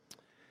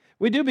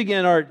We do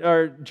begin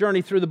our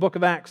journey through the book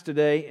of Acts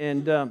today,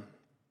 and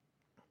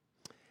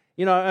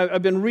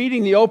I've been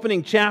reading the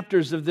opening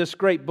chapters of this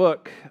great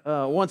book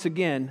once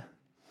again,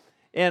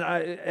 and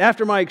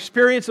after my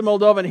experience in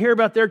Moldova and hear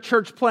about their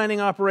church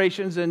planting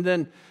operations, and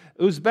then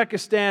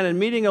Uzbekistan and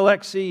meeting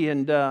Alexei,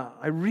 and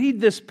I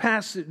read these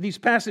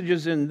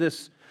passages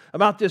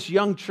about this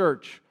young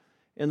church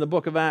in the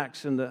book of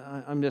Acts, and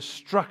I'm just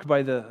struck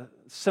by the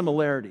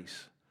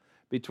similarities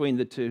between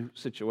the two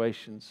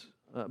situations.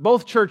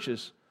 Both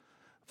churches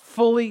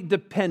fully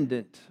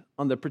dependent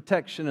on the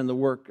protection and the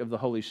work of the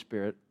Holy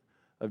Spirit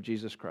of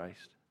Jesus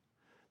Christ.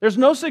 There's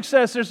no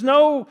success, there's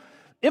no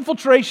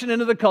infiltration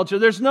into the culture,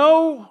 there's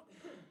no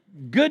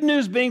good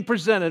news being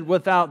presented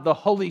without the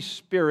Holy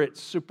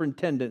Spirit's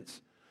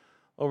superintendence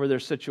over their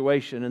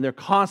situation. And they're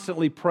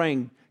constantly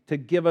praying to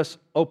give us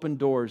open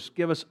doors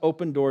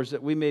that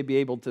we may be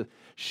able to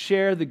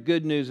share the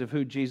good news of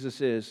who Jesus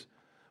is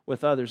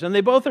with others. And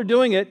they both are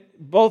doing it,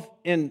 both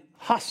in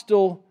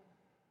hostile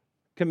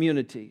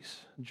communities,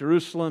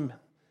 Jerusalem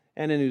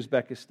and in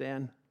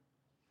Uzbekistan.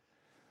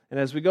 And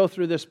as we go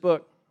through this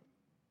book,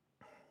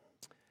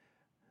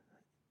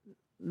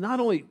 not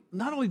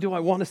only do I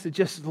want us to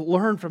just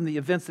learn from the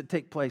events that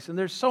take place, and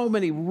there's so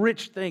many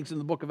rich things in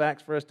the book of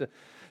Acts for us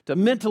to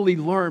mentally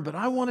learn, but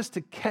I want us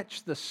to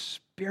catch the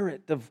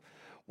spirit of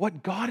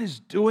what God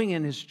is doing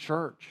in His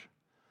church.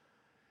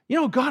 You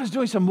know, God is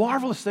doing some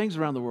marvelous things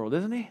around the world,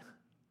 isn't He?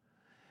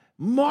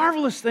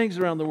 Marvelous things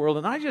around the world,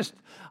 and I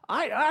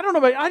don't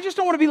know, but I just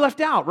don't want to be left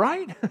out,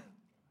 right?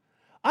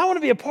 I want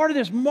to be a part of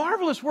this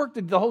marvelous work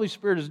that the Holy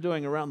Spirit is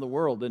doing around the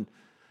world, and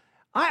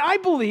I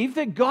believe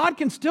that God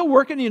can still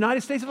work in the United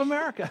States of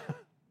America.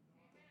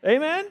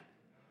 Amen?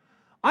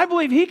 I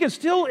believe He can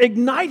still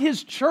ignite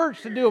His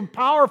church to do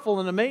powerful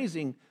and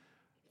amazing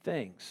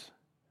things.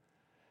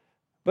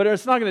 But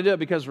it's not going to do it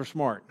because we're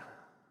smart.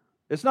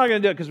 It's not going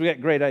to do it because we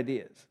got great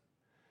ideas.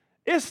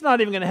 It's not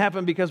even going to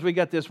happen because we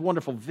got this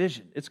wonderful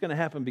vision. It's going to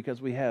happen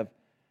because we have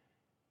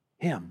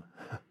Him.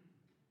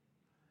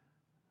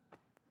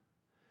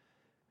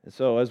 And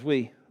so as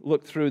we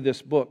look through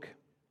this book,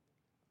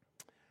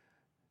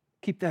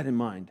 keep that in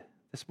mind.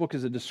 This book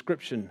is a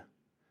description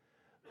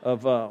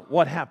of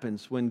what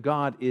happens when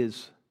God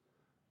is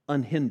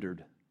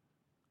unhindered,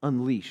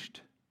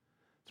 unleashed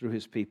through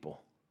His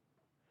people.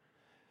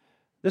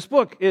 This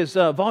book is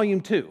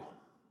volume 2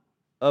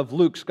 of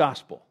Luke's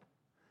Gospel.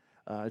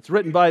 It's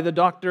written by the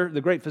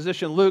great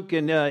physician Luke,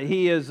 and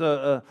he is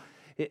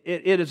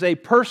it is a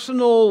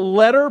personal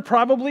letter,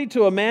 probably,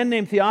 to a man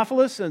named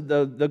Theophilus. And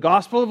the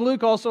Gospel of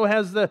Luke also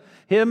has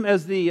him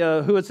as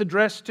who it's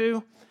addressed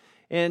to.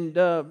 And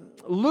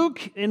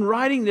Luke, in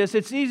writing this,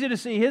 it's easy to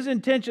see his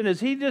intention is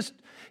he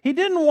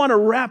didn't want to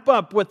wrap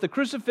up with the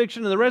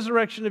crucifixion and the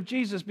resurrection of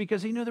Jesus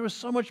because he knew there was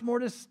so much more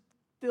to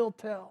still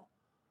tell.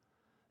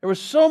 There was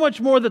so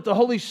much more that the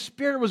Holy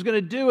Spirit was going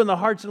to do in the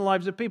hearts and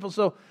lives of people.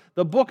 So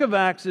the book of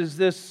Acts is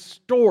this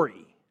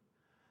story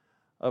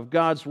of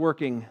God's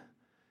working,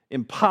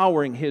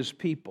 empowering His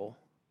people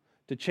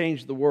to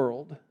change the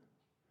world.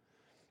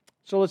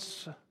 So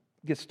let's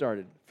get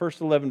started. First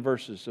 11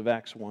 verses of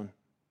Acts 1.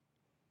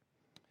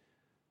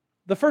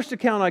 The first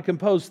account I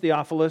composed,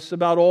 Theophilus,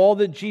 about all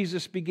that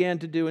Jesus began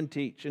to do and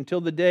teach until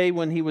the day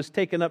when He was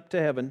taken up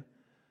to heaven,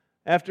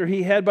 after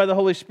He had by the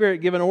Holy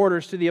Spirit given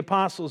orders to the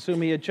apostles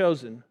whom He had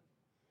chosen.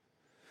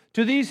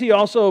 To these He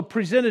also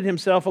presented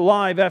Himself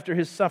alive after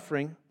His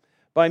suffering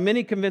by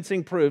many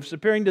convincing proofs,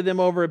 appearing to them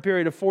over a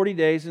period of 40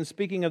 days and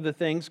speaking of the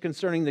things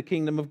concerning the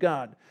kingdom of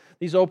God.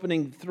 These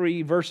opening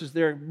 3 verses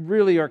there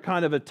really are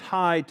kind of a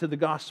tie to the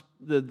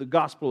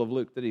Gospel of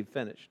Luke that he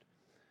finished.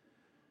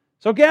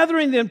 So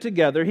gathering them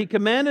together, He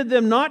commanded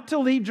them not to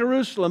leave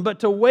Jerusalem, but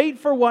to wait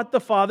for what the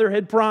Father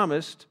had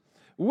promised,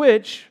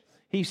 which,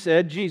 He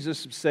said,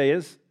 Jesus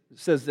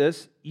says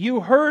this, "You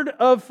heard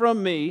of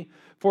from me,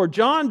 for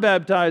John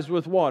baptized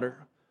with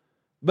water,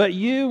 but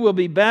you will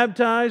be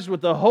baptized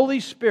with the Holy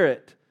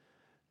Spirit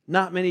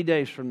not many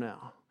days from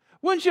now."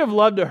 Wouldn't you have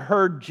loved to have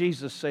heard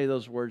Jesus say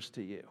those words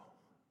to you?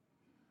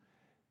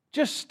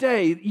 Just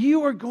stay.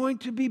 You are going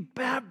to be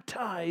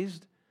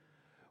baptized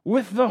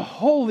with the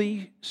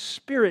Holy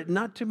Spirit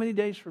not too many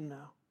days from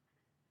now.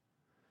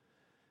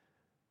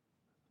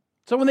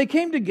 So when they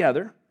came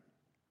together,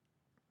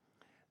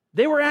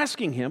 they were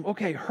asking Him,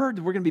 okay, heard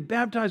that we're going to be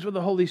baptized with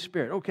the Holy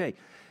Spirit. Okay,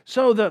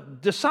 so the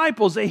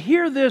disciples, they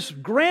hear this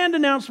grand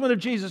announcement of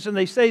Jesus and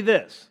they say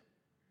this,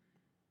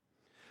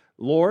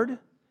 "Lord,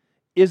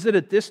 is it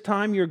at this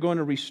time You're going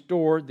to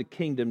restore the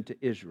kingdom to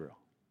Israel?"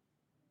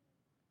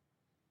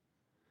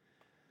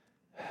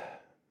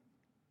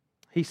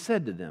 He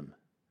said to them,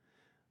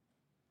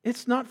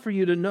 "It's not for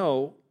you to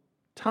know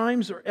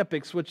times or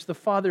epochs which the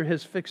Father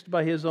has fixed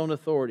by His own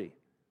authority."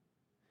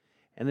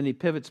 And then he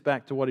pivots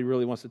back to what he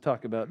really wants to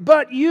talk about.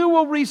 "But you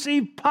will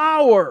receive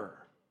power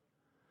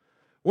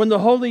when the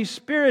Holy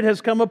Spirit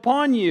has come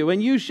upon you,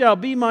 and you shall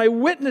be my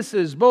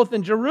witnesses both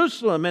in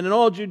Jerusalem and in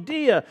all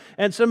Judea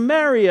and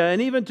Samaria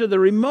and even to the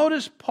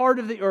remotest part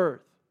of the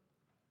earth."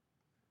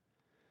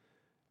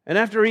 And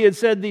after he had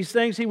said these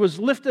things, he was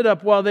lifted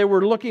up while they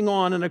were looking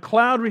on, and a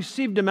cloud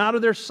received him out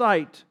of their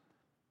sight.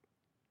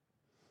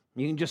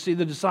 You can just see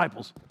the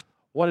disciples.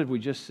 What did we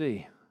just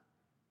see?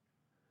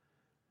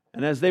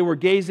 And as they were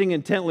gazing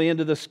intently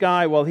into the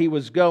sky while he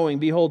was going,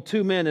 behold,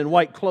 two men in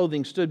white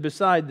clothing stood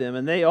beside them,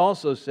 and they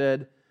also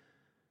said,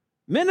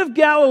 Men of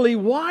Galilee,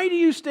 why do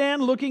you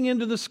stand looking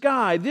into the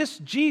sky? This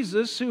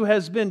Jesus who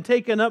has been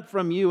taken up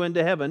from you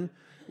into heaven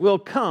will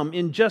come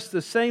in just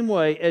the same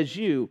way as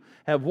you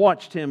have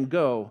watched him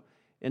go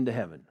into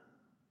heaven.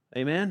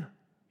 Amen?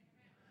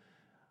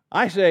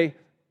 I say,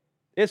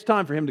 it's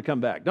time for him to come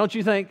back. Don't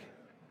you think?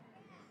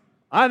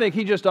 I think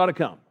he just ought to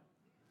come.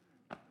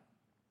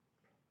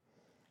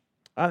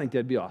 I think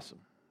that'd be awesome.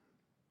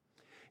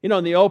 You know,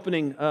 in the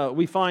opening,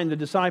 we find the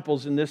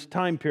disciples in this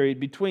time period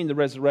between the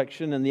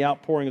resurrection and the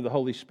outpouring of the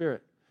Holy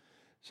Spirit.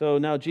 So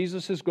now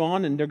Jesus is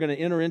gone, and they're going to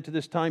enter into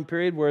this time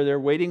period where they're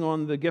waiting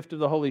on the gift of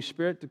the Holy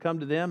Spirit to come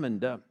to them.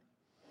 And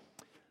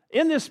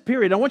in this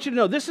period, I want you to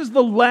know, this is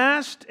the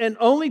last and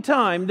only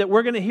time that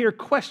we're going to hear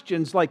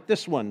questions like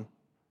this one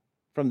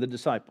from the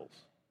disciples.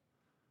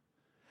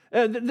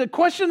 The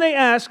question they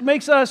ask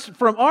makes us,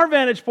 from our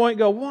vantage point,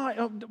 go, why?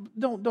 Oh,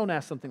 don't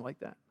ask something like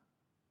that.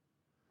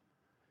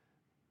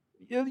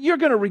 You're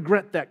going to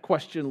regret that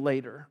question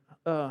later.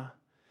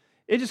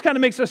 It just kind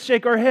of makes us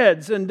shake our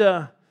heads,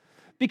 and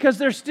because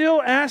they're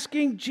still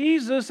asking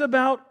Jesus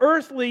about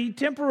earthly,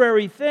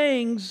 temporary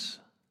things,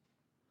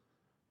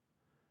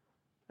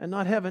 and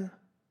not heaven,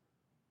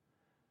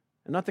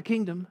 and not the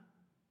kingdom.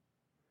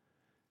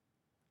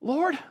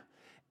 Lord,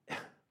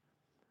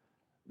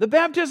 the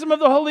baptism of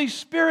the Holy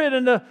Spirit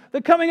and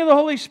the coming of the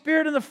Holy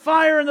Spirit and the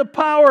fire and the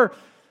power,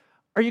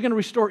 are you going to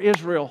restore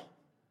Israel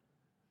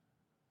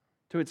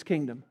to its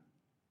kingdom?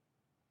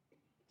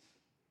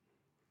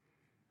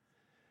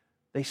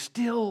 They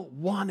still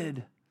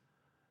wanted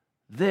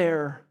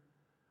their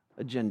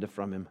agenda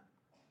from him.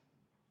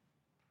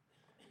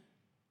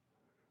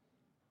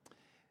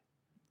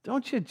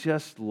 Don't you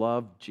just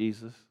love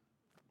Jesus?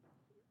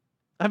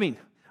 I mean,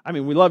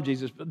 we love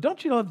Jesus, but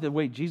don't you love the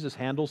way Jesus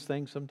handles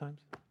things sometimes?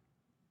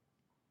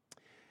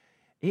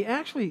 He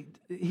actually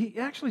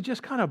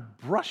just kind of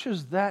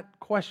brushes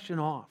that question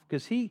off,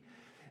 because he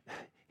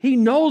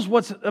knows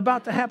what's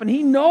about to happen.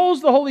 He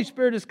knows the Holy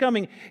Spirit is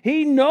coming.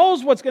 He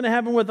knows what's going to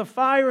happen with the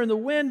fire and the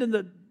wind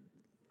and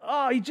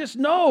he just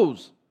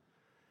knows.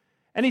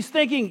 And he's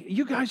thinking,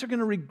 you guys are going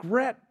to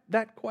regret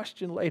that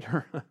question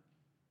later.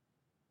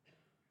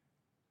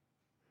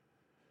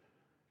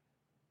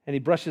 And he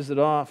brushes it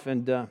off,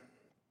 and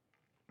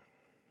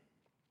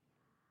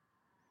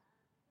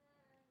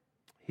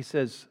he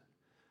says,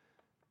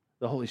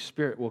 the Holy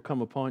Spirit will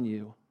come upon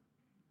you.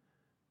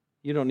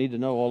 You don't need to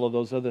know all of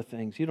those other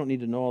things. You don't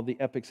need to know all the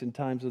epics and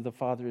times that the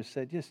Father has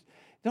said. Just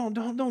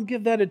don't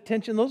give that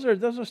attention. Those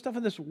are stuff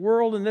in this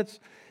world, and that's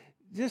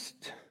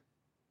just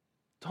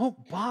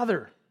don't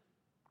bother.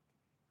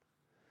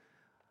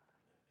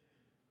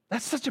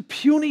 That's such a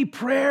puny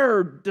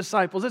prayer,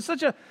 disciples. That's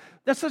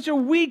such a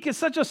weak, it's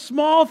such a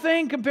small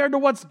thing compared to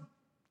what's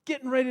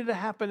getting ready to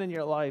happen in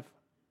your life.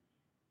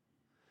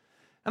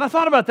 And I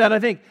thought about that. I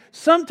think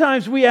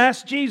sometimes we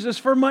ask Jesus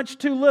for much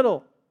too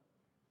little.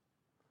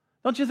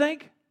 Don't you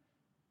think?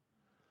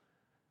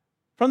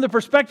 From the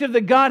perspective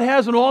that God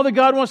has and all that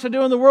God wants to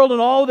do in the world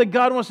and all that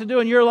God wants to do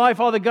in your life,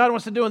 all that God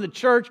wants to do in the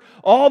church,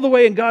 all the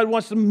way and God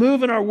wants to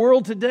move in our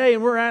world today,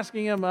 and we're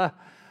asking Him,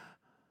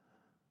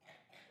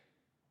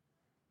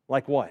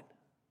 like what?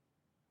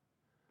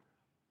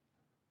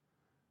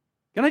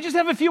 Can I just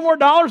have a few more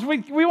dollars?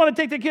 We want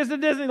to take the kids to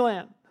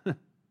Disneyland.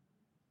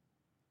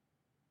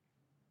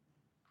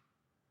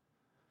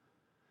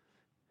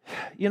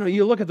 You know,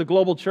 you look at the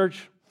global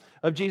church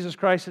of Jesus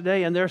Christ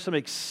today, and there are some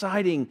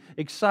exciting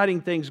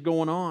things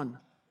going on.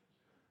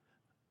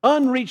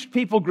 Unreached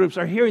people groups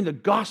are hearing the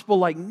gospel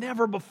like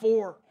never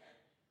before.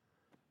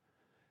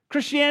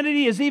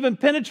 Christianity is even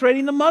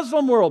penetrating the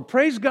Muslim world.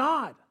 Praise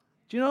God.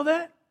 Do you know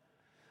that?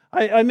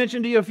 I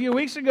mentioned to you a few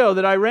weeks ago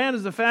that Iran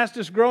is the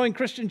fastest growing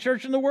Christian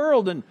church in the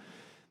world, and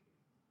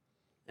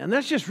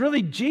that's just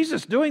really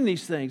Jesus doing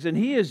these things, and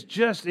He is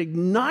just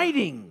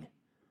igniting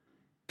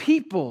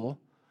people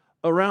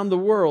around the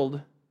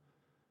world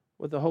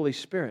with the Holy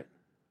Spirit.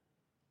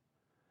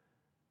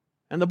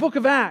 And the book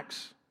of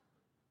Acts,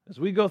 as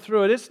we go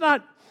through it,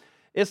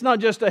 it's not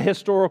just a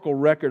historical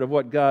record of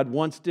what God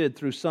once did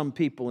through some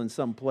people in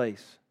some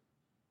place.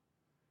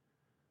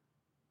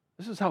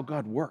 This is how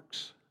God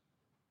works.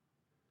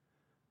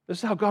 This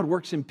is how God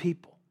works in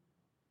people.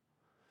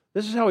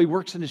 This is how He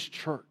works in His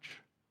church.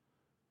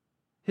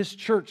 His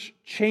church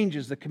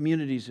changes the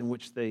communities in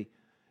which they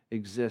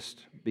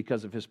exist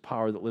because of His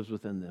power that lives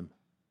within them.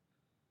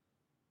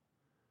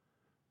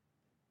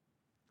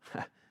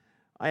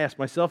 I ask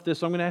myself this,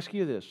 so I'm going to ask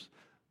you this.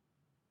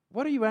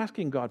 What are you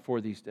asking God for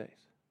these days?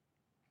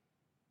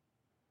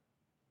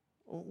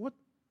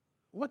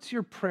 What's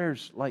your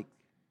prayers like?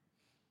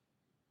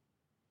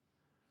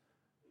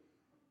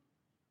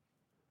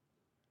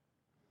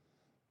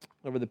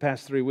 Over the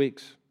past 3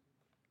 weeks,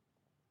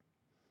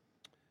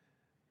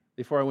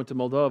 Before I went to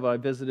Moldova, I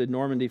visited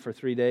Normandy for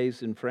 3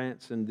 days in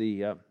France, and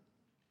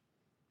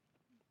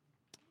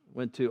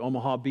went to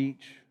Omaha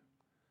Beach,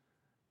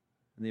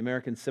 and the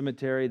American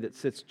cemetery that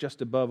sits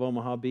just above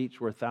Omaha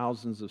Beach, where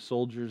thousands of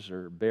soldiers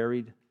are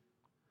buried.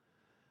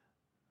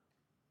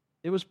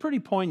 It was pretty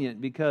poignant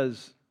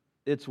because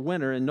it's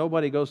winter, and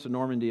nobody goes to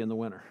Normandy in the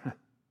winter.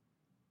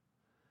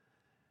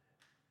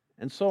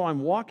 And so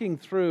I'm walking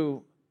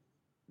through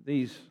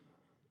these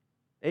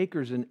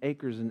acres and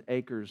acres and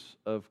acres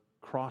of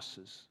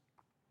crosses,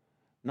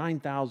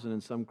 9,000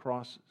 and some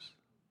crosses.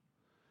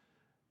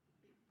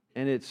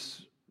 And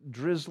it's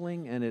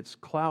drizzling and it's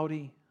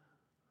cloudy,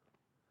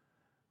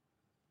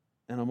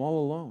 and I'm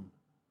all alone.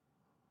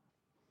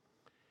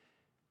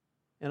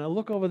 And I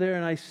look over there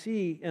and I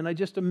see, and I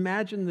just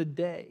imagine the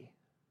day.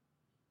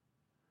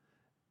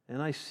 And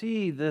I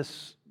see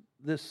this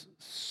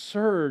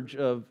surge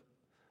of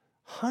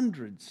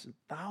hundreds and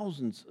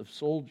thousands of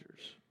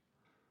soldiers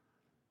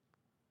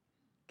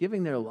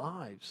giving their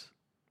lives.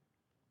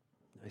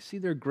 I see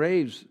their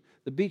graves,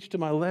 the beach to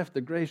my left,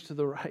 the graves to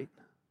the right.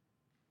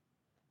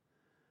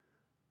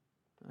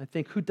 I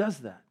think, who does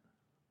that?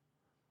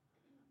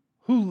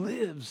 Who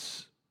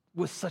lives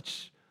with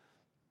such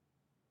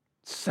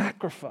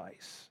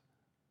sacrifice?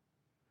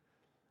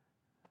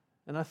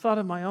 And I thought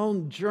of my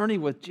own journey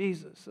with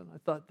Jesus, and I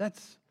thought,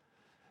 that's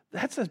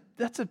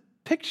a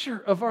picture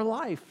of our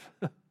life.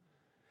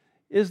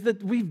 Is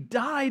that we've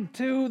died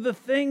to the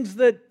things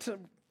that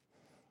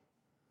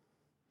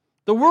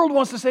the world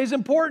wants to say is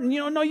important.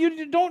 No,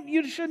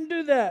 you shouldn't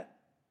do that.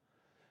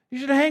 You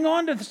should hang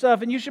on to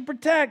stuff, and you should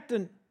protect.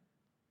 And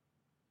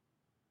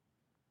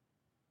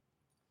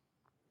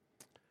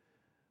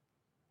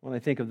when I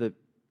think of the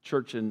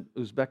church in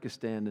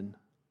Uzbekistan, and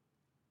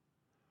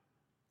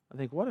I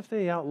think, what if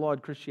they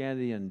outlawed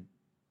Christianity in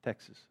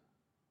Texas?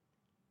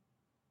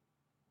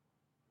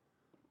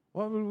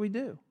 What would we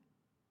do?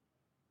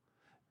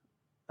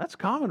 That's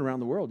common around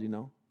the world,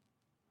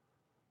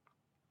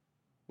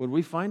 Would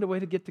we find a way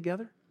to get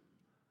together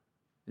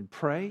and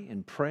pray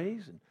and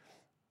praise?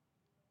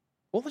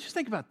 Well, let's just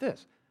think about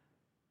this.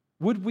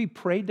 Would we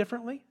pray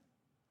differently?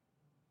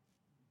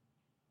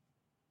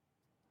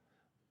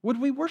 Would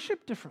we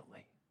worship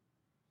differently?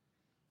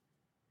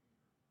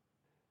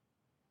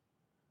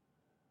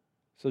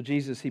 So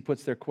Jesus, He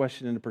puts their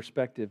question into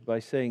perspective by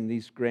saying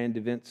these grand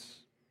events,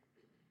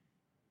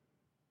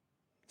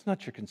 it's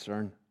not your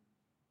concern.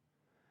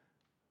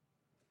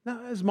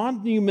 Now, as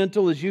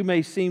monumental as you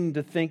may seem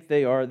to think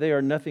they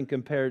are nothing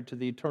compared to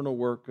the eternal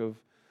work of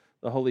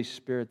the Holy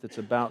Spirit that's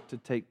about to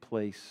take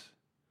place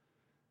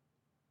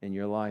in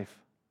your life.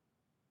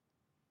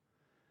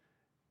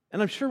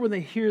 And I'm sure when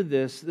they hear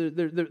this,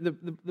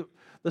 the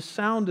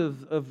sound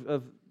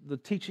of the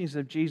teachings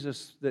of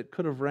Jesus that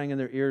could have rang in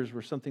their ears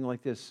were something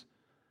like this.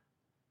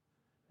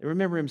 They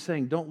remember Him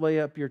saying, don't lay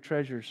up your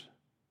treasures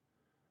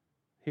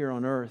here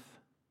on earth,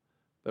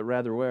 but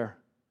rather where?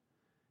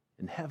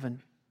 In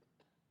heaven.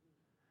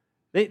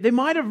 They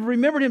might have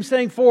remembered Him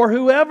saying, for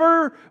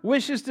whoever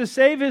wishes to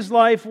save his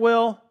life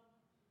will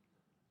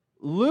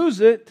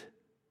lose it,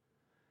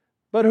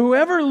 but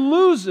whoever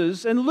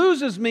loses, and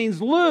loses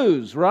means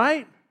lose,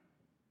 right?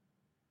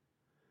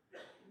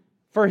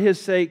 For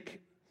His sake,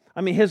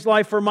 His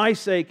life for my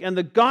sake, and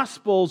the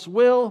Gospels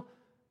will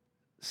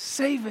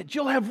save it.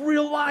 You'll have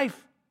real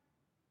life.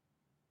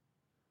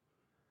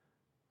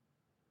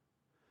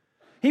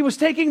 He was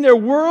taking their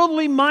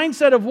worldly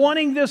mindset of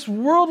wanting this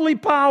worldly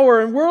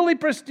power and worldly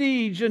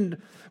prestige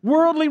and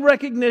worldly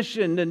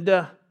recognition.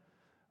 And,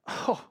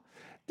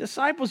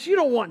 disciples, you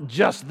don't want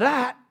just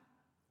that.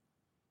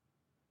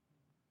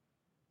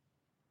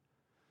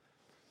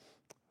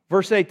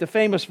 Verse 8, the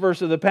famous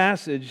verse of the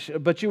passage,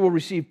 but you will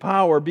receive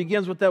power,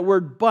 begins with that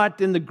word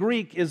but. In the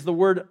Greek is the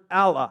word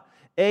alla,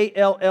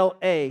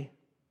 A-L-L-A.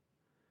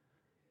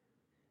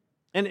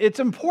 And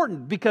it's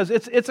important because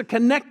it's a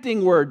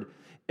connecting word.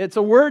 It's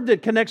a word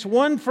that connects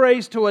one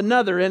phrase to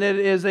another, and it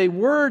is a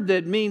word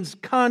that means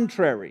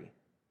contrary.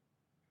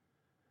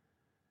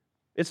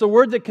 It's a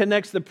word that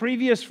connects the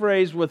previous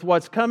phrase with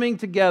what's coming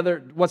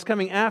together, what's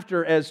coming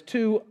after, as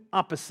two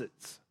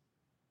opposites.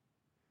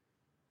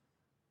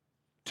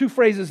 Two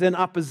phrases in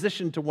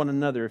opposition to one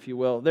another, if you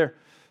will.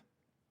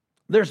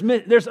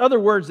 There's other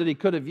words that he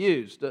could have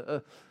used.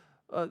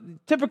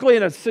 Typically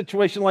in a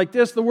situation like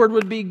this, the word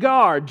would be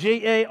gar,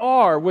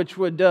 G-A-R, which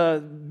would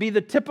be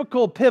the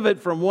typical pivot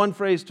from one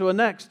phrase to the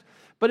next.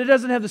 But it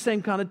doesn't have the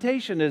same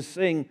connotation as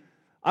saying,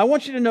 I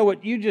want you to know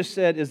what you just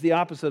said is the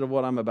opposite of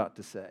what I'm about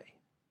to say.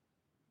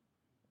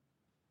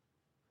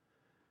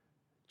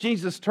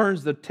 Jesus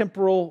turns the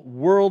temporal,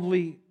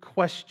 worldly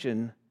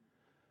question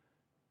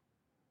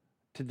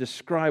to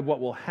describe what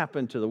will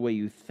happen to the way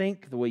you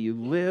think, the way you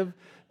live,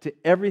 to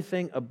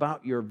everything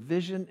about your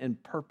vision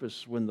and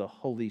purpose when the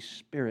Holy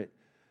Spirit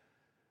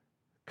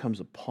comes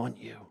upon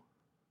you.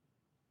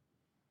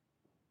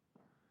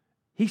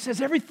 He says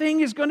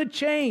everything is going to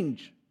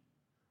change.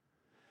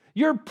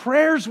 Your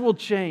prayers will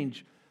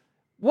change.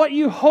 What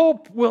you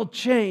hope will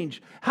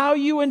change. How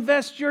you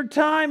invest your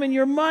time and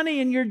your money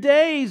and your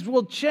days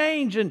will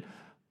change. And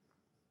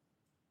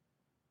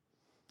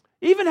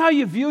Even how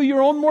you view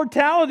your own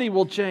mortality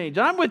will change.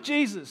 I'm with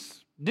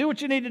Jesus. Do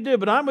what you need to do,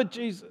 but I'm with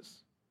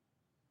Jesus.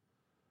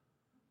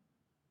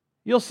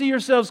 You'll see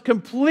yourselves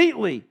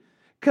completely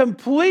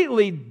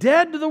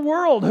dead to the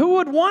world. Who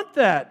would want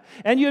that?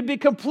 And you'd be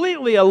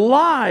completely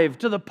alive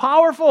to the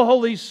powerful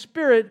Holy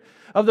Spirit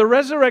of the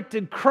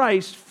resurrected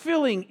Christ,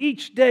 filling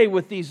each day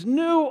with these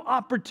new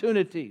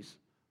opportunities.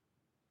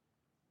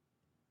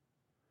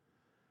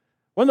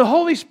 When the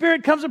Holy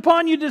Spirit comes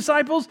upon you,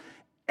 disciples,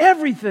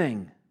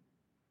 everything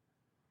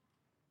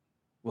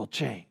will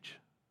change.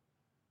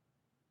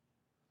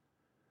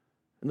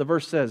 And the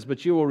verse says,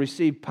 "But you will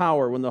receive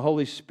power when the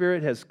Holy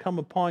Spirit has come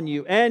upon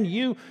you, and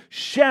you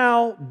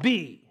shall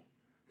be."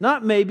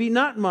 Not maybe,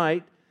 not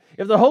might.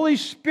 If the Holy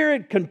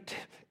Spirit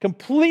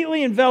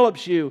completely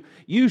envelops you,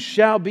 you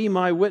shall be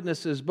my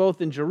witnesses, both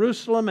in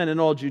Jerusalem and in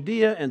all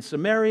Judea and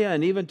Samaria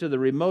and even to the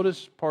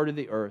remotest part of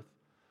the earth.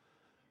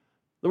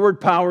 The word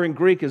power in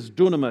Greek is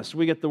dunamis.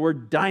 We get the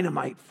word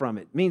dynamite from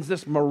it. It means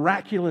this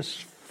miraculous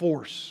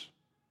force.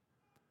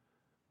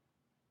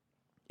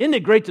 Isn't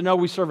it great to know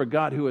we serve a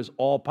God who is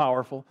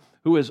all-powerful,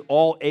 who is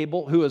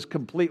all-able, who is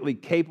completely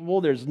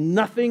capable? There's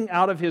nothing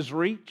out of His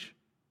reach.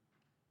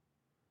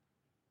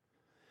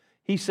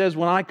 He says,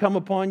 when I come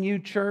upon you,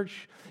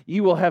 church,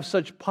 you will have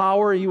such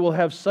power, you will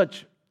have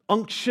such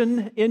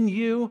unction in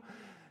you.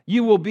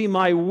 You will be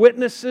my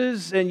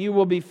witnesses, and you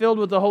will be filled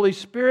with the Holy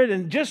Spirit.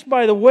 And just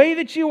by the way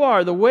that you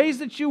are, the ways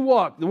that you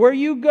walk, where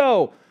you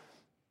go,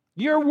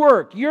 your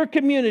work, your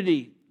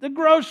community, the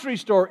grocery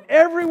store,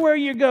 everywhere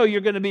you go,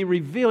 you're going to be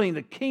revealing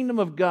the kingdom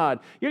of God.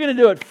 You're going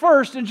to do it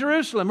first in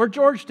Jerusalem or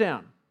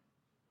Georgetown.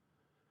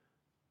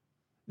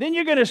 Then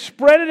you're going to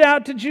spread it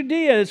out to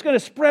Judea. It's going to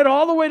spread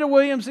all the way to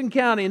Williamson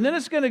County. And then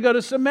it's going to go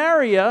to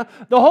Samaria,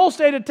 the whole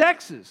state of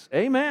Texas.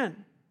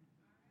 Amen.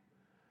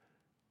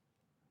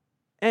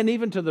 And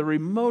even to the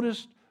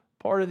remotest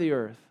part of the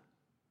earth.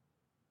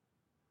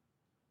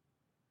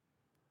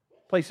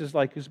 Places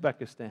like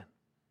Uzbekistan.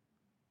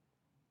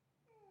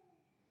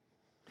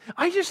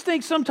 I just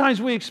think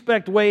sometimes we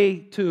expect way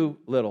too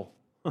little.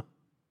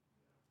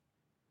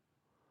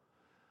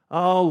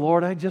 Oh,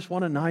 Lord, I just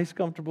want a nice,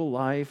 comfortable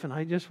life, and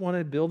I just want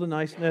to build a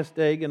nice nest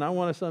egg, and I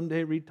want to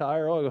someday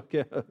retire. Oh,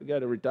 okay, I've got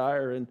to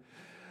retire, and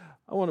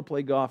I want to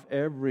play golf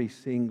every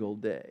single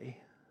day.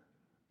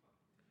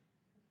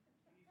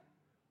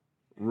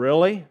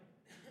 Really?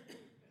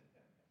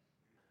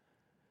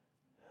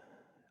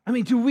 I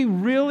mean, do we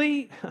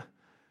really?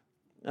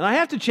 And I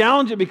have to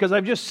challenge it because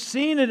I've just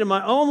seen it in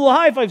my own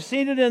life. I've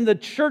seen it in the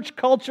church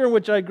culture in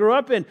which I grew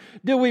up in.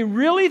 Do we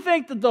really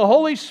think that the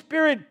Holy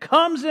Spirit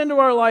comes into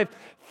our life,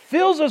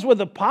 fills us with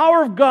the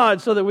power of God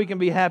so that we can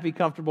be happy,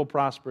 comfortable,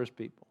 prosperous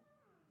people?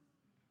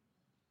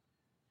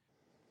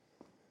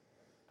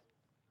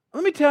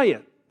 Let me tell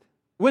you,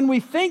 when we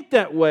think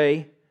that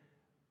way,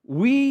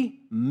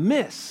 we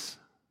miss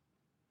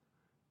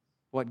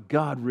what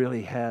God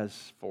really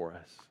has for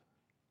us.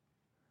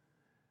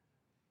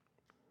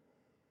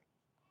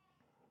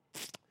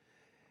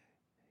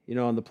 You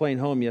know, on the plane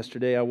home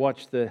yesterday, I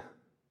watched the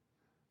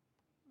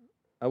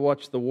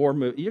war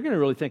movie. You're going to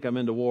really think I'm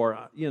into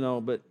war,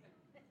 but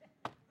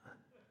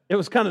it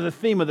was kind of the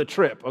theme of the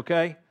trip,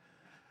 okay?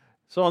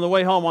 So on the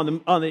way home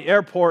on the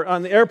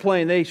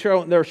airplane,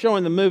 they're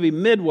showing the movie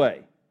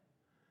Midway.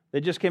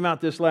 They just came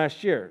out this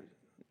last year.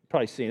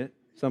 Probably seen it,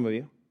 some of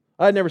you.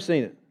 I had never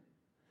seen it.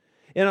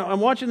 And I'm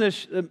watching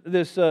this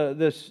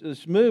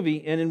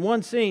movie, and in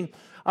one scene,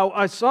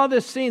 I saw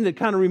this scene that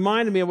kind of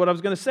reminded me of what I was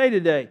going to say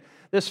today.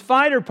 This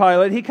fighter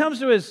pilot, he comes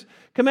to his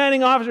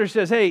commanding officer and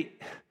says, "Hey,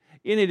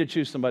 you need to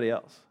choose somebody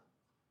else.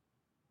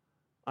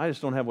 I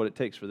just don't have what it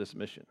takes for this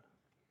mission."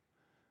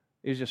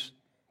 He's just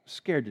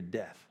scared to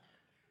death.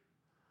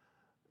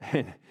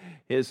 And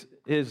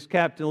his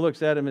captain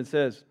looks at him and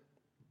says,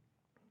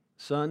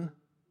 "Son,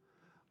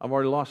 I've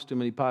already lost too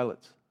many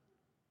pilots.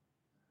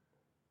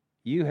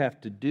 You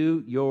have to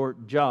do your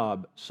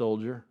job,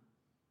 soldier."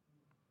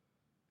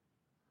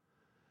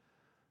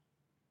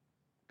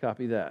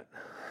 Copy that.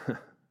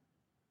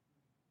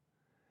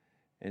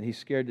 And he's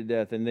scared to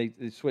death. And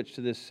they switch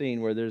to this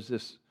scene where there's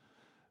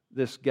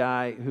this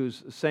guy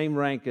who's the same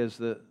rank as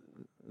the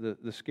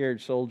scared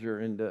soldier,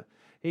 and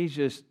he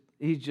just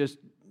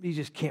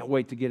can't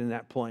wait to get in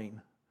that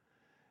plane.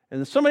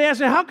 And somebody asks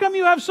him, "How come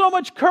you have so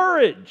much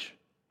courage?"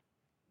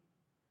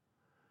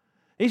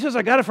 He says,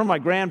 "I got it from my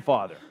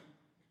grandfather."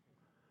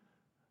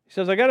 He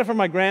says, "I got it from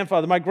my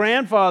grandfather. My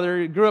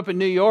grandfather grew up in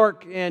New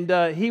York,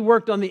 and he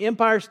worked on the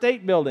Empire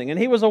State Building, and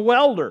he was a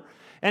welder.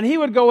 And he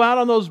would go out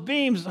on those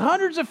beams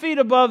hundreds of feet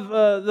above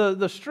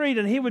the street,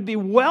 and he would be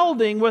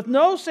welding with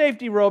no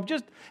safety rope,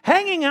 just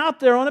hanging out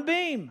there on a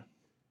beam."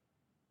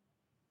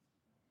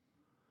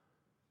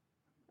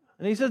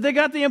 And he says they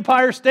got the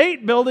Empire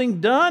State Building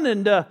done,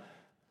 and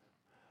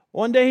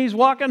one day he's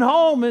walking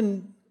home,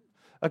 and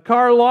a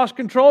car lost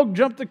control,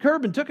 jumped the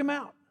curb, and took him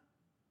out.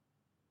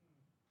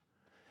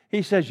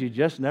 He says, "You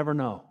just never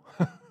know."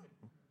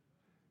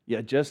 You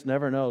just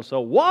never know. So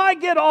why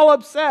get all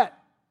upset?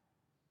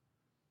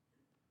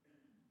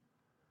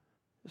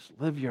 Just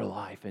live your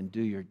life and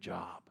do your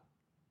job.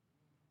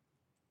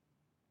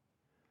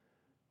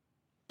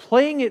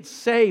 Playing it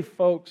safe,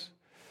 folks,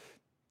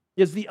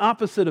 is the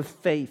opposite of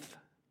faith.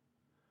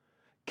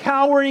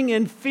 Cowering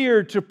in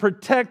fear to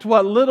protect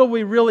what little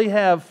we really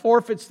have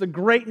forfeits the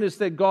greatness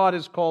that God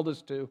has called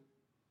us to.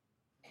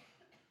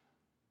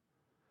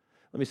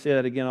 Let me say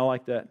that again. I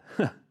like that.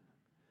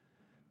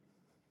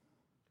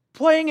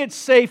 Playing it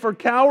safe or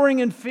cowering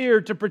in fear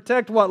to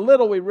protect what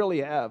little we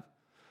really have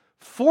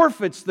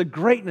forfeits the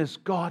greatness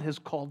God has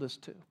called us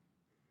to.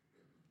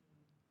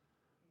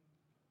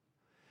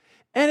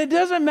 And it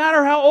doesn't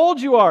matter how old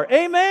you are.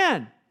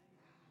 Amen.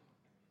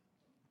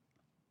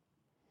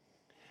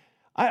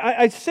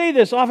 I say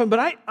this often,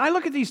 but I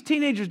look at these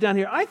teenagers down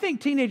here. I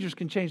think teenagers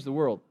can change the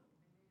world.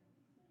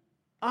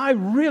 I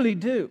really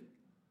do.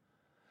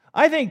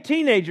 I think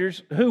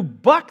teenagers who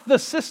buck the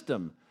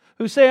system,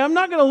 who say, I'm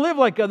not going to live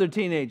like other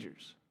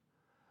teenagers.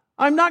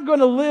 I'm not going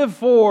to live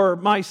for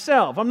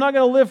myself. I'm not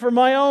going to live for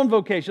my own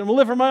vocation. I'm going to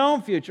live for my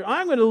own future.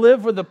 I'm going to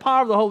live with the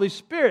power of the Holy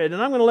Spirit, and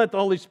I'm going to let the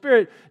Holy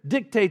Spirit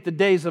dictate the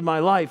days of my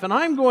life. And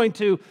I'm going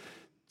to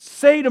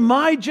say to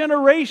my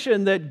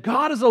generation that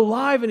God is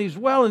alive and He's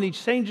well and He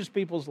changes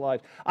people's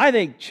lives. I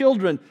think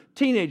children,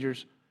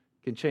 teenagers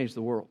can change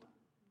the world.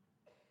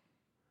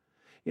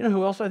 You know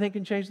who else I think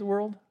can change the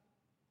world?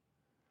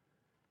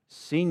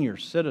 Senior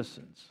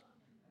citizens.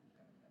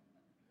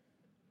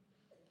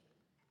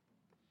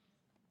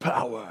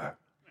 Power.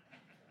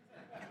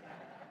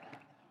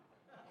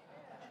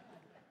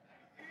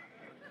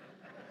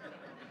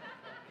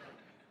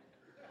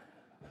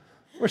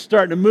 We're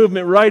starting a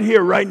movement right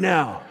here, right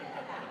now.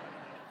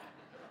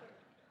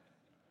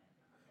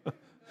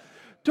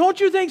 Don't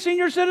you think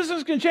senior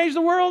citizens can change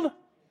the world?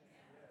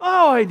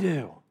 Oh, I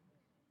do.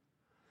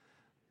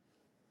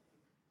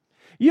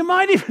 You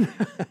might even,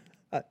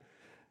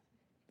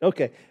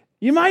 okay,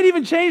 you might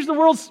even change the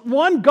world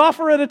one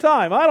golfer at a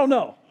time. I don't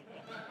know.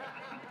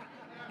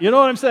 You know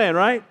what I'm saying,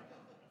 right?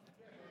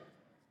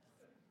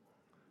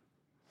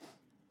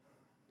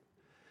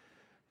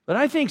 But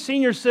I think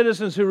senior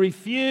citizens who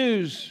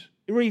refuse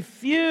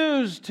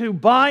to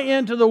buy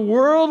into the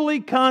worldly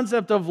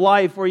concept of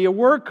life where you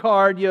work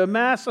hard, you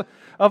amass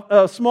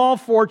a small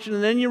fortune,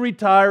 and then you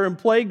retire and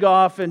play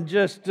golf and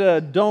just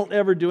don't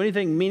ever do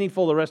anything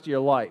meaningful the rest of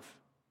your life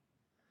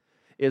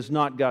is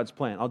not God's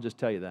plan. I'll just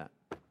tell you that.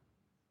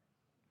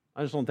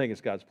 I just don't think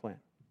it's God's plan.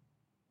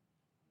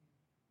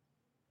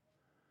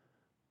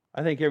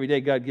 I think every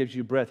day God gives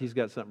you breath, He's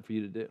got something for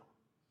you to do.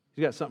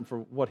 He's got something for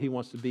what He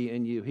wants to be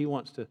in you. He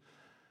wants to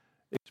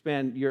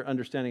expand your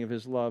understanding of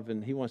His love,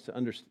 and He wants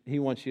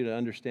you to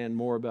understand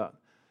more about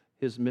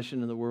His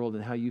mission in the world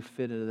and how you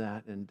fit into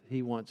that. And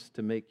He wants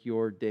to make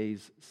your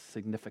days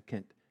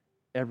significant,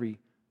 every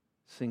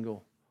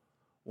single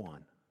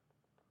one.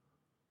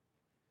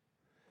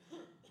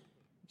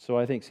 So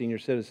I think senior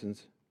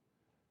citizens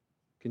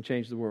can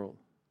change the world.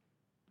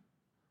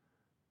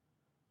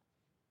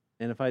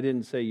 And if I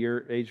didn't say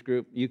your age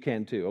group, you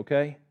can too,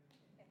 okay?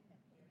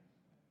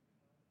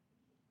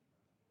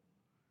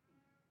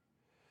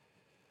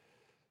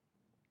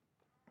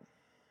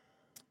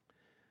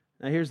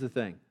 Now here's the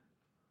thing.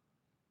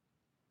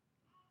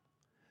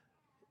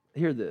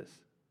 Hear this.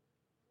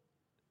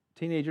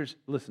 Teenagers,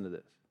 listen to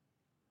this.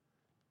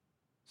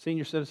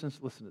 Senior citizens,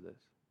 listen to this.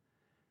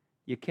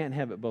 You can't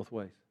have it both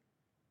ways.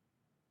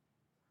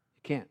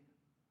 You can't.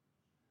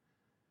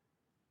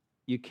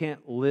 You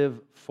can't live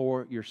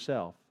for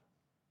yourself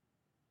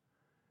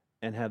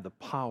and have the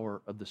power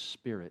of the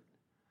Spirit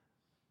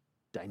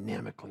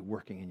dynamically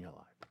working in your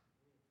life.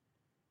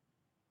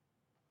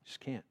 You just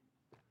can't.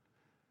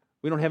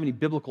 We don't have any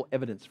biblical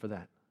evidence for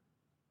that.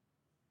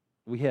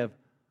 We have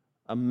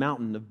a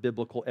mountain of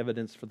biblical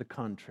evidence for the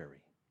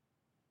contrary.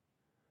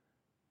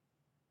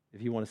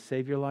 If you want to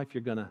save your life, you're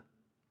going to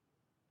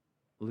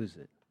lose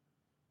it.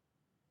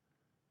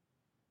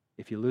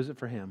 If you lose it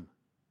for Him,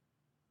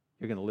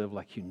 you're going to live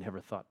like you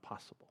never thought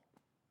possible.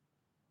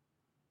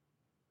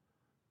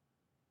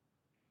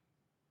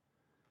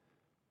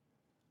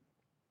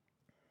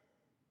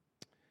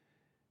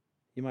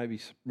 You might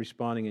be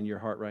responding in your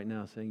heart right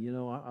now saying, you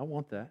know, I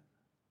want that.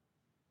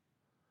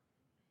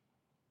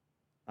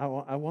 I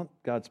want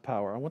God's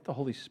power. I want the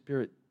Holy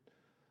Spirit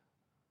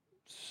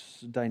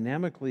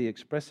dynamically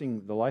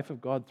expressing the life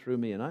of God through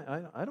me. And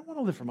I don't want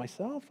to live for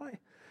myself.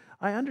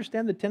 I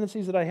understand the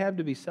tendencies that I have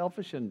to be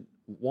selfish and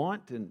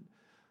want. And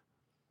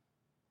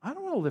I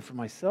don't want to live for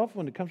myself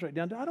when it comes right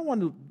down to it. I don't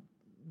want to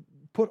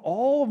put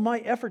all of my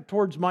effort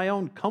towards my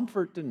own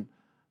comfort. And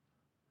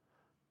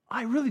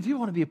I really do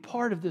want to be a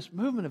part of this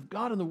movement of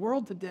God in the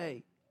world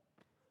today.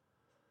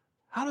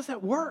 How does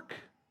that work?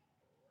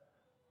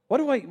 How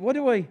do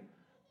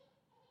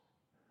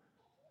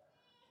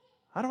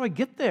I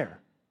get there?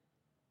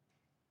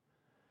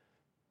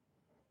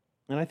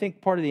 And I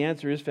think part of the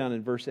answer is found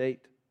in verse 8.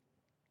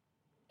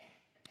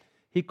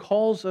 He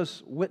calls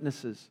us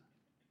witnesses.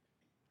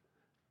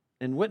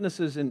 And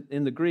witnesses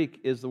in the Greek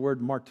is the word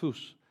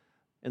martus.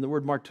 And the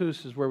word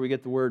martus is where we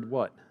get the word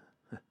what?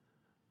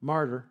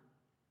 Martyr.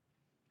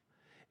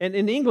 And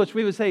in English,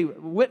 we would say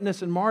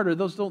witness and martyr.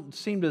 Those don't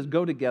seem to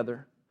go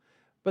together.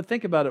 But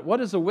think about it. What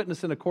does a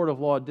witness in a court of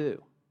law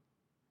do?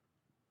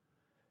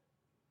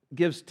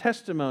 gives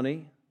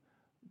testimony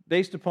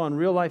based upon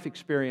real life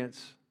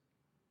experience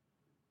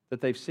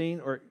that they've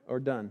seen or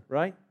done,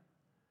 right?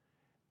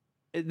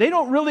 They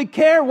don't really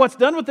care what's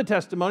done with the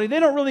testimony. They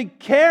don't really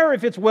care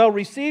if it's well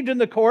received in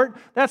the court.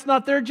 That's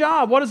not their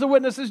job. What is the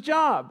witness's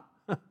job?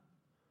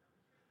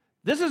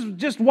 This is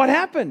just what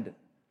happened.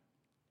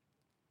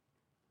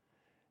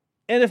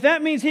 And if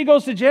that means he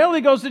goes to jail,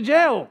 he goes to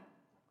jail.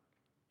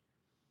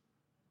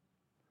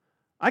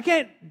 I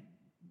can't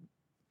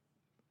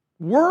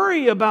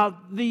worry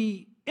about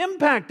the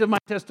impact of my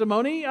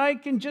testimony. I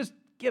can just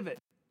give it.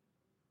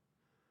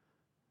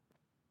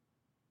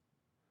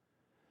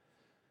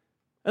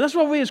 And that's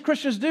what we as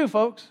Christians do,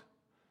 folks.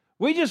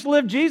 We just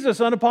live Jesus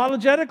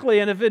unapologetically,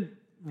 and if it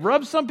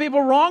rubs some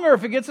people wrong, or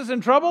if it gets us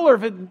in trouble, or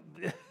if it...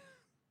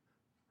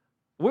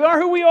 we are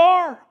who we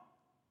are.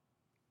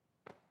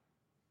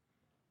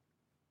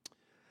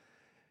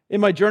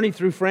 In my journey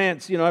through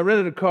France, I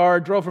rented a car,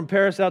 drove from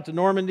Paris out to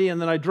Normandy,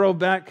 and then I drove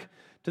back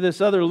to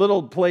this other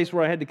little place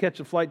where I had to catch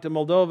a flight to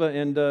Moldova.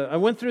 And I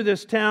went through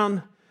this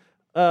town,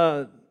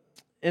 and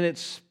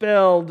it's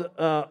spelled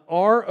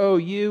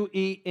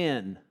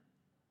Rouen.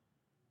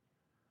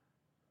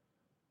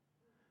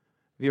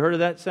 Have you heard of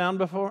that sound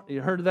before?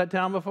 You heard of that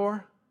town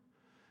before?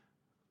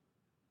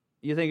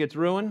 You think it's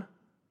Rouen?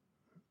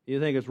 You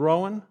think it's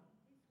Rowan?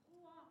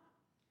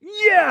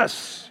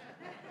 Yes!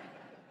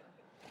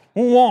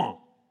 Rouen.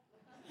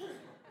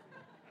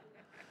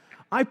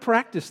 I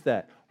practiced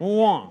that.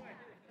 Rouen.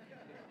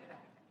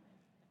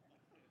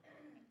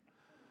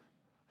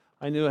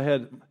 I knew I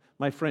had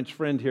my French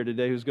friend here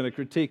today who's going to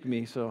critique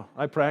me, so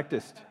I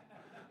practiced.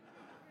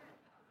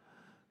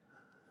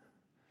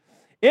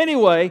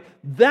 Anyway,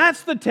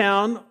 that's the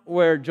town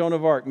where Joan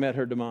of Arc met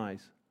her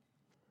demise.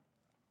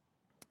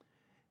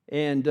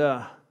 And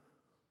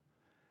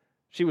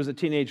she was a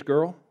teenage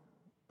girl,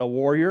 a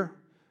warrior.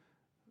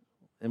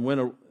 And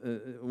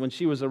when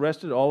she was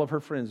arrested, all of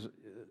her friends,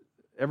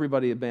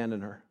 everybody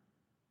abandoned her.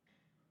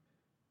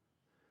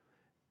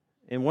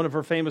 And one of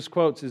her famous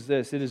quotes is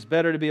this: "It is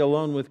better to be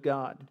alone with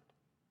God.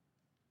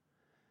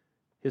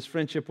 His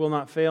friendship will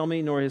not fail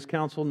me, nor His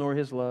counsel, nor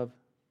His love.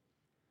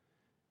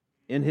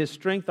 In His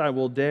strength I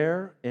will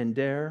dare and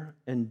dare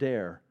and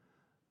dare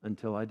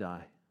until I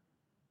die."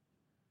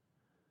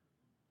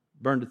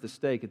 Burned at the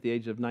stake at the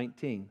age of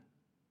 19.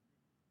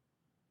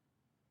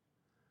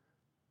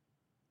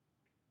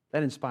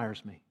 That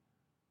inspires me.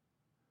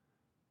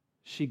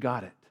 She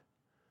got it.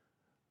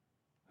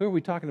 Who are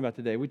we talking about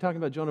today? Are we talking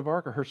about Joan of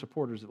Arc or her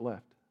supporters that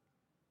left?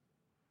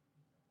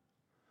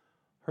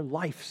 Her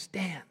life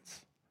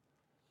stands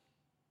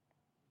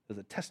as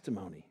a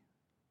testimony.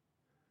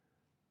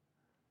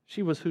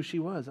 She was who she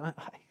was.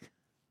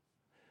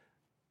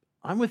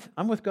 I'm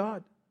with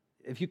God.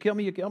 If you kill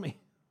me, you kill me.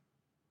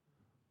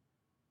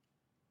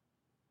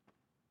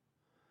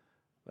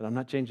 But I'm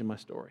not changing my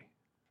story.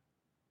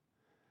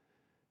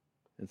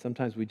 And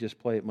sometimes we just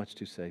play it much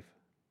too safe.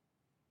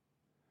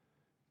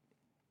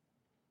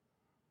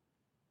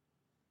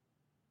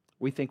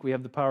 We think we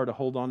have the power to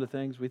hold on to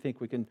things. We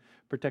think we can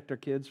protect our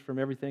kids from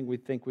everything. We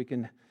think we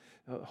can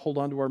hold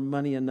on to our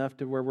money enough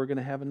to where we're going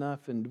to have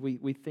enough. And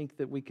we think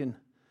that we can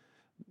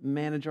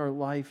manage our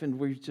life, and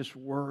we just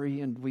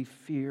worry and we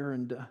fear.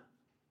 And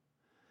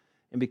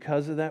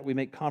because of that, we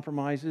make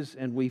compromises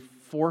and we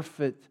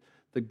forfeit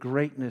the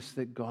greatness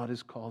that God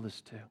has called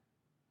us to.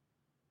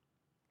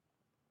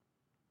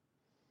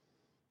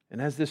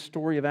 And as this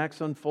story of Acts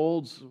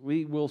unfolds,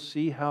 we will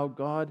see how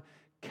God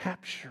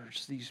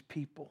captures these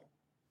people,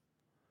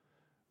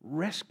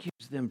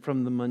 rescues them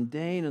from the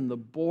mundane and the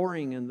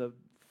boring and the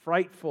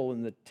frightful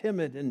and the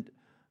timid. And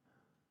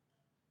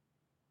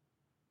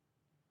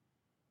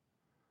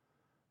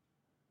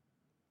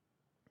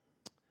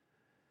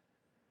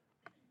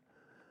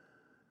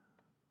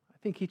I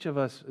think each of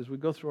us, as we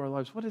go through our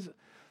lives, what is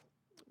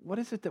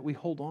it that we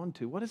hold on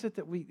to? What is it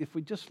that if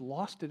we just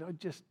lost it,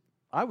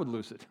 I would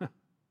lose it.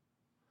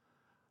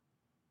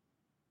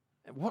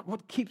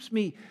 What keeps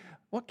me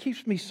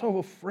so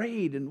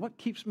afraid, and what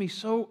keeps me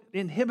so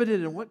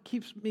inhibited, and what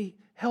keeps me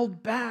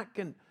held back?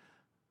 And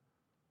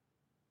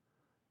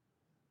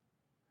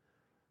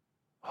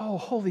oh,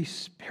 Holy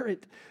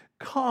Spirit,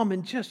 come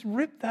and just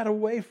rip that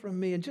away from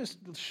me and just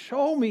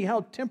show me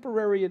how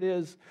temporary it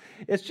is.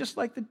 It's just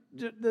like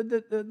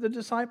the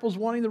disciples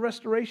wanting the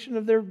restoration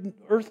of their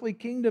earthly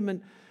kingdom.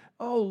 And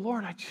oh,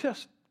 Lord, I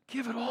just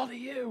give it all to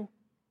you.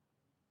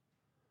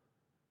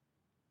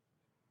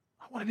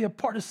 I want to be a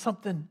part of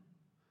something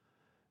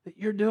that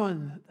you're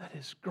doing that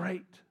is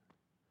great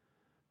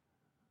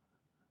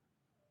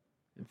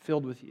and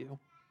filled with you.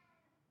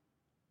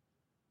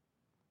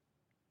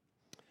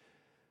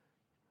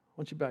 Why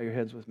don't you bow your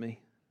heads with me?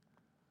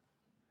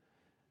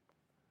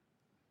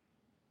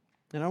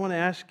 And I want to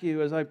ask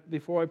you,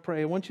 before I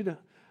pray, I want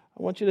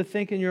you to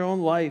think in your own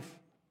life.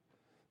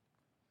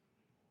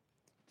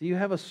 Do you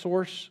have a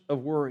source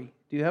of worry?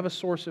 Do you have a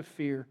source of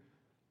fear?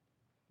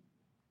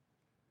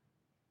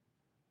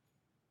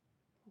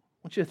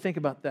 I want you to think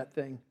about that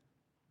thing.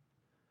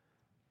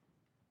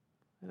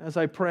 And as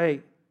I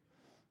pray,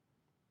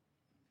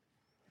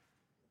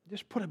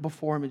 Just put it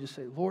before Him and just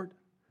say, Lord,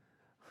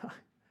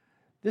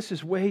 this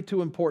is way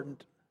too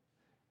important.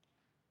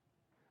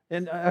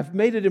 And I've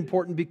made it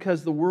important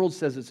because the world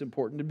says it's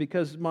important and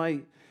because my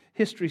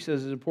history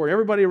says it's important.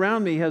 Everybody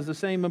around me has the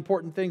same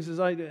important things as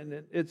I do.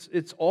 And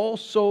it's all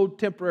so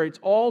temporary. It's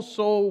all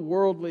so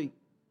worldly.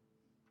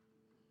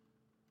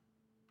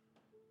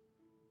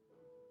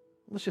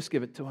 Let's just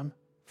give it to Him.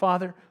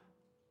 Father,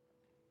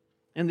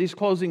 in these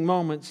closing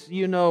moments,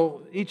 you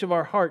know each of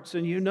our hearts,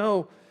 and you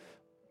know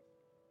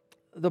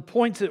the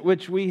points at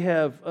which we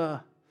have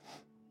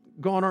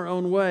gone our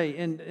own way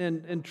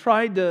and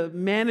tried to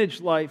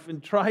manage life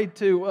and tried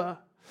to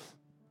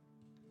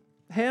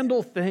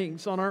handle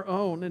things on our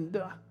own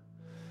and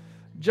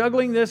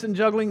juggling this and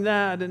juggling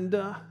that and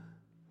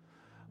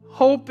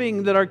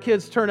hoping that our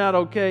kids turn out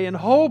okay and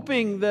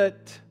hoping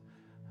that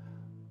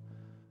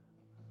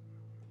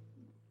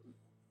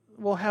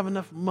we'll have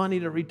enough money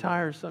to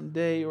retire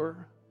someday,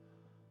 or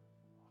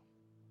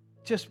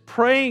just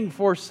praying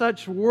for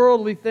such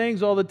worldly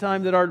things all the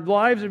time that our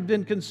lives have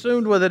been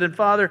consumed with it. And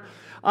Father,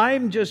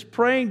 I'm just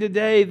praying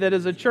today that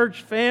as a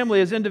church family,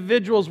 as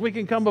individuals, we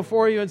can come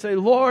before You and say,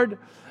 Lord,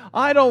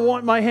 I don't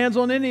want my hands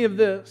on any of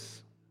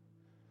this.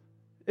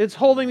 It's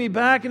holding me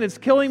back and it's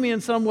killing me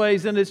in some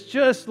ways, and it's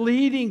just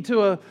leading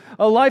to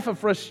a life of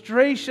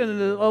frustration and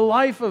a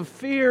life of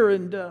fear.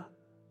 And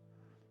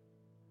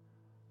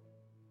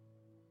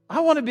I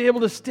want to be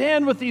able to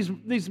stand with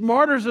these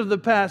martyrs of the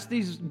past,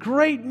 these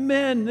great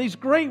men, these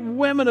great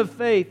women of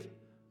faith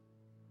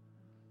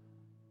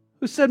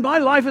who said, my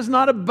life is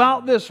not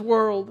about this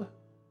world.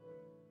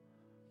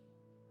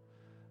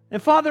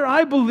 And Father,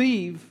 I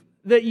believe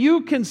that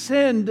You can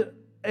send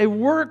a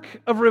work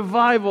of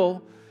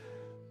revival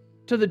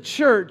to the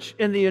church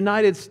in the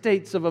United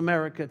States of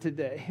America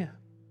today.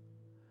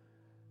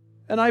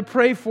 And I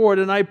pray for it,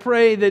 and I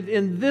pray that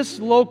in this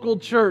local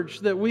church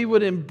that we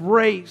would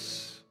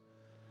embrace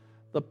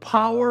the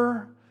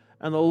power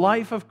and the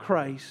life of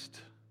Christ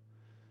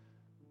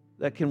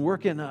that can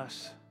work in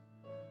us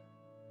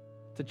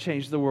to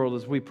change the world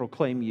as we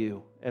proclaim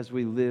You, as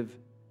we live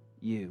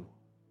You.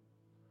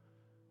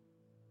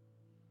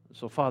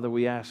 So, Father,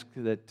 we ask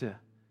that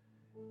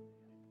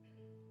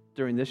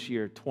during this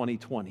year,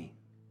 2020,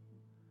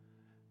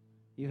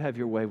 You have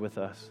Your way with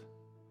us,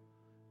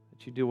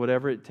 that You do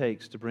whatever it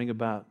takes to bring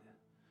about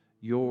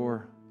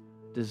Your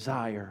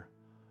desire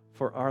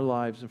for our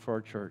lives and for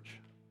our church.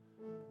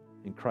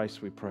 In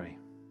Christ we pray.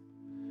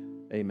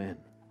 Amen.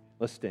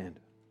 Let's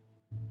stand.